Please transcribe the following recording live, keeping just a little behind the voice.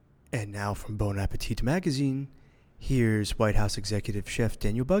And now from Bon Appetit magazine, here's White House Executive Chef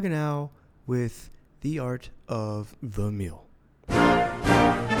Daniel Buganow with The Art of the Meal.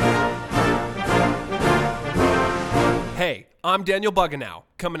 Hey, I'm Daniel Buganow,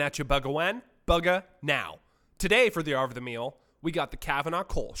 coming at you Bugga now. Today for The Art of the Meal, we got the Kavanaugh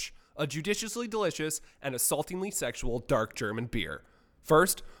Kölsch, a judiciously delicious and assaultingly sexual dark German beer.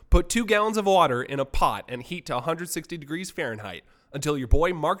 First, put 2 gallons of water in a pot and heat to 160 degrees Fahrenheit until your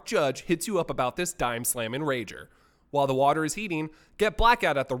boy Mark Judge hits you up about this dime-slamming rager. While the water is heating, get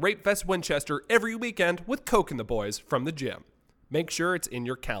blackout at the Rape Fest Winchester every weekend with Coke and the boys from the gym. Make sure it's in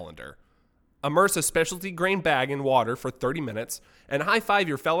your calendar. Immerse a specialty grain bag in water for 30 minutes and high-five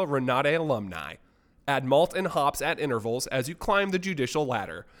your fellow Renate alumni. Add malt and hops at intervals as you climb the judicial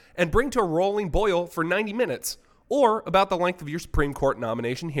ladder, and bring to a rolling boil for 90 minutes, or about the length of your Supreme Court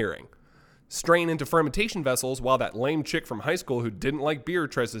nomination hearing. Strain into fermentation vessels while that lame chick from high school who didn't like beer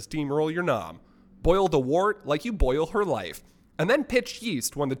tries to steamroll your nom. Boil the wort like you boil her life, and then pitch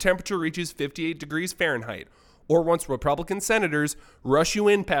yeast when the temperature reaches 58 degrees Fahrenheit, or once Republican senators rush you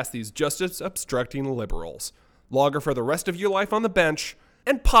in past these justice-obstructing liberals. Log her for the rest of your life on the bench,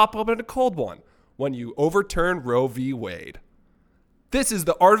 and pop up in a cold one when you overturn Roe v. Wade. This is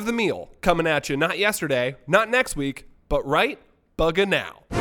The Art of the Meal, coming at you not yesterday, not next week, but right Bugga now.